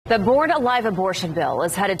The Born Alive abortion bill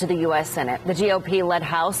is headed to the U.S. Senate. The GOP-led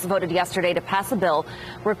House voted yesterday to pass a bill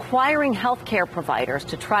requiring health care providers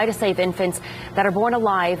to try to save infants that are born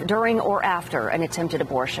alive during or after an attempted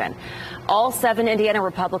abortion. All 7 Indiana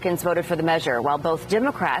Republicans voted for the measure, while both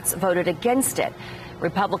Democrats voted against it.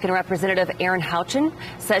 Republican Representative Erin Houchin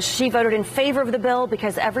says she voted in favor of the bill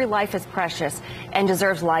because every life is precious and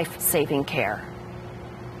deserves life-saving care.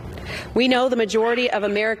 We know the majority of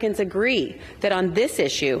Americans agree that on this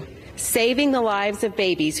issue, saving the lives of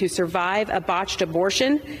babies who survive a botched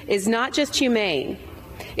abortion is not just humane.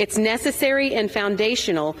 It's necessary and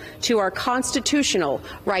foundational to our constitutional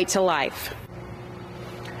right to life.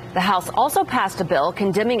 The House also passed a bill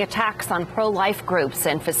condemning attacks on pro-life groups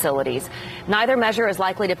and facilities. Neither measure is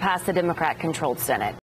likely to pass the Democrat-controlled Senate.